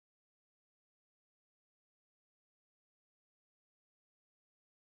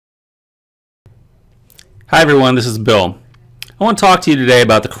Hi everyone, this is Bill. I want to talk to you today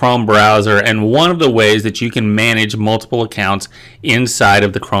about the Chrome browser and one of the ways that you can manage multiple accounts inside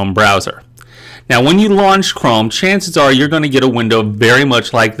of the Chrome browser. Now when you launch Chrome, chances are you're going to get a window very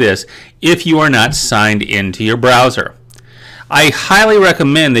much like this if you are not signed into your browser. I highly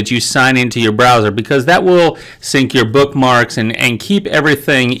recommend that you sign into your browser because that will sync your bookmarks and keep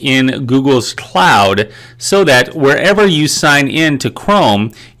everything in Google's cloud so that wherever you sign into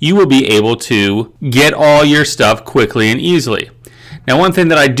Chrome, you will be able to get all your stuff quickly and easily. Now, one thing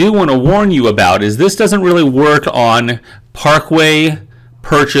that I do want to warn you about is this doesn't really work on Parkway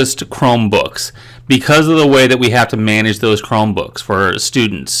purchased Chromebooks because of the way that we have to manage those Chromebooks for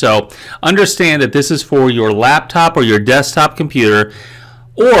students. So understand that this is for your laptop or your desktop computer,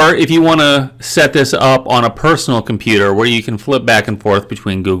 or if you want to set this up on a personal computer where you can flip back and forth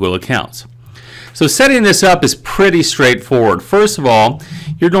between Google accounts. So setting this up is pretty straightforward. First of all,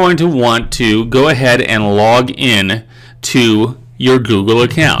 you're going to want to go ahead and log in to your Google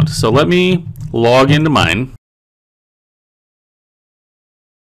account. So let me log into mine.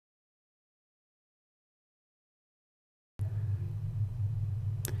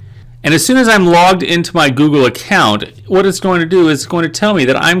 And as soon as I'm logged into my Google account, what it's going to do is it's going to tell me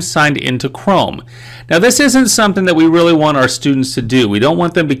that I'm signed into Chrome. Now this isn't something that we really want our students to do. We don't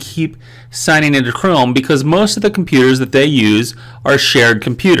want them to keep signing into Chrome because most of the computers that they use are shared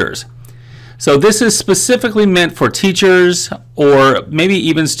computers. So this is specifically meant for teachers or maybe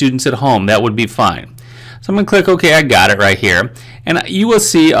even students at home. That would be fine. So I'm going to click OK. I got it right here. And you will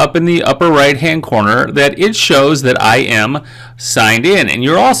see up in the upper right hand corner that it shows that I am signed in. And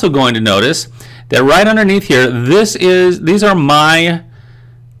you're also going to notice that right underneath here, these are my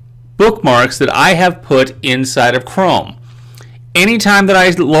bookmarks that I have put inside of Chrome. Anytime that I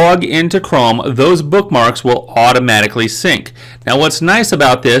log into Chrome, those bookmarks will automatically sync. Now what's nice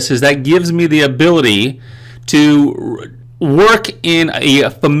about this is that gives me the ability to work in a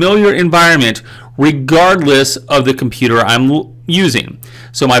familiar environment regardless of the computer I'm using.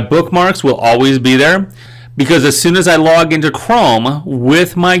 So my bookmarks will always be there because as soon as I log into Chrome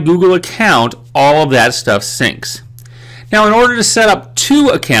with my Google account, all of that stuff syncs. Now in order to set up two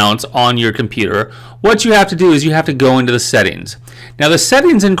accounts on your computer, what you have to do is you have to go into the settings. Now the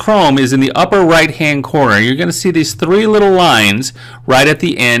settings in Chrome is in the upper right hand corner. You're going to see these three little lines right at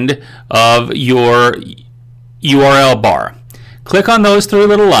the end of your URL bar. Click on those three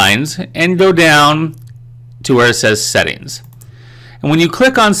little lines and go down to where it says settings. And when you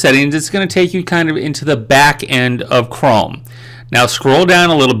click on settings, it's going to take you kind of into the back end of Chrome. Now scroll down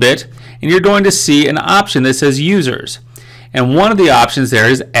a little bit and you're going to see an option that says users. And one of the options there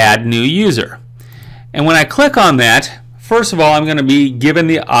is add new user. And when I click on that, first of all, I'm going to be given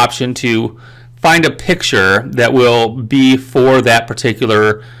the option to find a picture that will be for that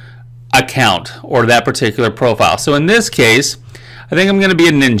particular account or that particular profile. So in this case, I think I'm going to be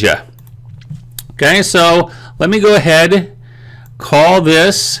a ninja. Okay, so let me go ahead, I'm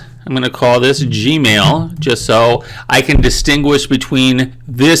going to call this Gmail, just so I can distinguish between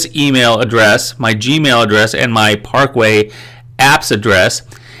this email address, my Gmail address, and my Parkway apps address.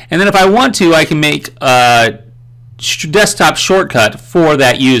 And then if I want to, I can make a desktop shortcut for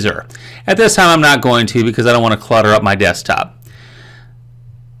that user. At this time, I'm not going to because I don't want to clutter up my desktop.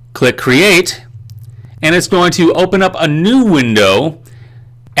 Click Create, and it's going to open up a new window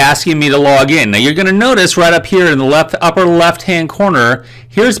asking me to log in. Now you're going to notice right up here in the upper left hand corner,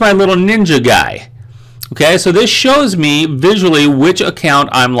 here's my little ninja guy. Okay, so this shows me visually which account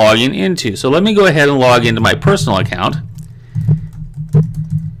I'm logging into. So let me go ahead and log into my personal account.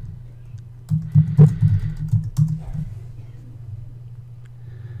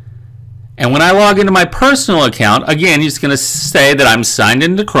 And when I log into my personal account, again, you're just going to say that I'm signed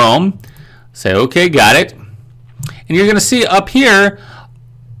into Chrome. Say, okay, got it. And you're going to see up here,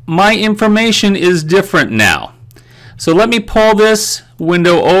 my information is different now. So let me pull this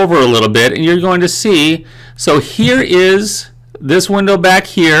window over a little bit, and you're going to see, so here is this window back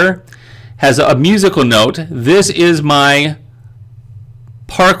here, has a musical note. This is my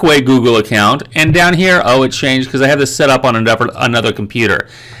Parkway Google account. And down here, oh, it changed because I have this set up on another computer.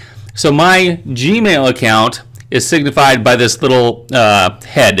 So my Gmail account is signified by this little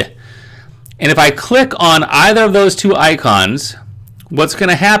head. And if I click on either of those two icons, what's going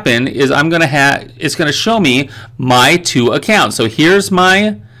to happen is it's going to show me my two accounts. So here's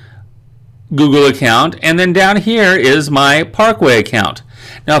my Google account, and then down here is my Parkway account.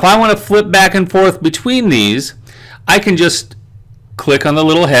 Now if I want to flip back and forth between these, I can just click on the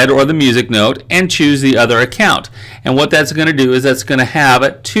little head or the music note and choose the other account. And what that's going to do is that's going to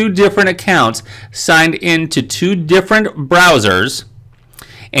have two different accounts signed into two different browsers,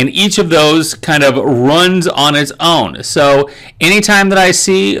 and each of those kind of runs on its own. So anytime that I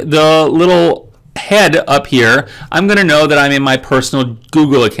see the little head up here, I'm going to know that I'm in my personal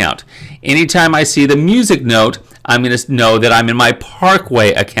Google account. Anytime I see the music note, I'm going to know that I'm in my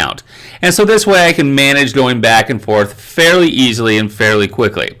Parkway account. And so this way I can manage going back and forth fairly easily and fairly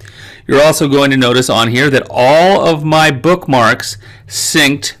quickly. You're also going to notice on here that all of my bookmarks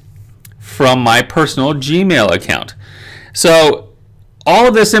synced from my personal Gmail account. So all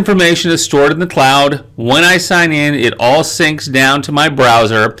of this information is stored in the cloud. When I sign in, it all syncs down to my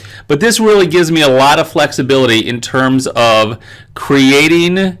browser. But this really gives me a lot of flexibility in terms of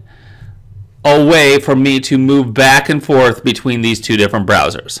creating a way for me to move back and forth between these two different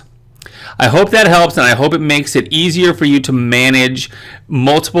browsers. I hope that helps, and I hope it makes it easier for you to manage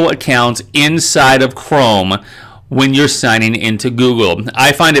multiple accounts inside of Chrome when you're signing into Google.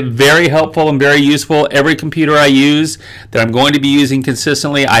 I find it very helpful and very useful. Every computer I use that I'm going to be using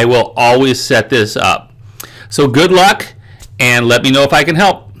consistently, I will always set this up. So good luck, and let me know if I can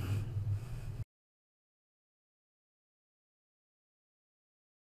help.